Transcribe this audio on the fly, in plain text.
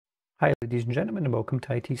Hi ladies and gentlemen, and welcome to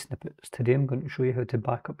ITSnippets. Today I'm going to show you how to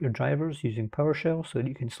back up your drivers using PowerShell so that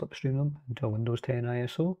you can slipstream them into a Windows 10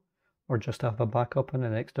 ISO or just have a backup on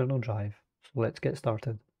an external drive. So let's get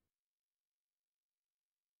started.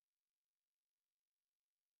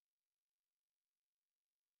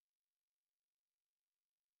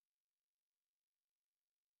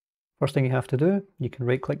 First thing you have to do, you can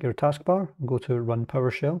right click your taskbar and go to Run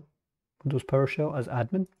PowerShell, Windows PowerShell as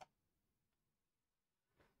admin.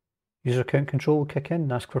 User account control will kick in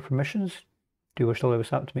and ask for permissions. Do you wish to allow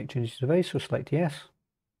this app to make changes to the device? So select yes.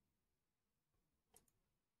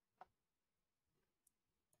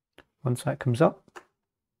 Once that comes up,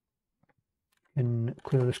 you can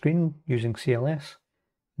clear the screen using CLS,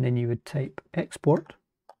 and then you would type export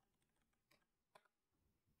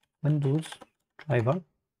Windows driver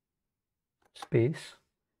space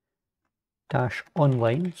dash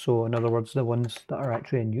online, so in other words the ones that are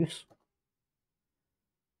actually in use,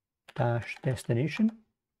 dash destination,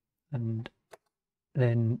 and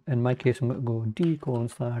then in my case I'm going to go d:/new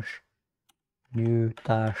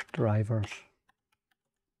dash drivers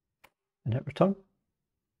and hit return.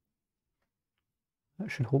 That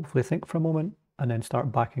should hopefully think for a moment and then start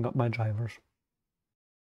backing up my drivers.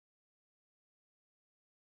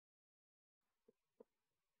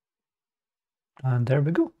 And there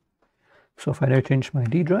we go. So if I now change my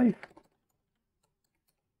D drive,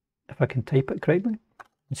 if I can type it correctly,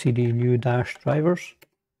 cd new dash drivers,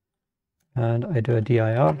 and I do a dir,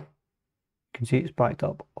 you can see it's backed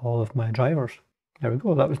up all of my drivers. There we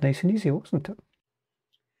go, that was nice and easy, wasn't it?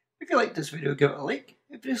 If you liked this video, give it a like.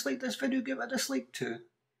 If you disliked this video, give it a dislike too.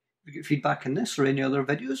 If you get feedback on this or any other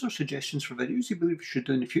videos or suggestions for videos you believe we should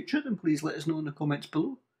do in the future, then please let us know in the comments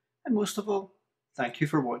below. And most of all, thank you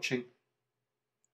for watching.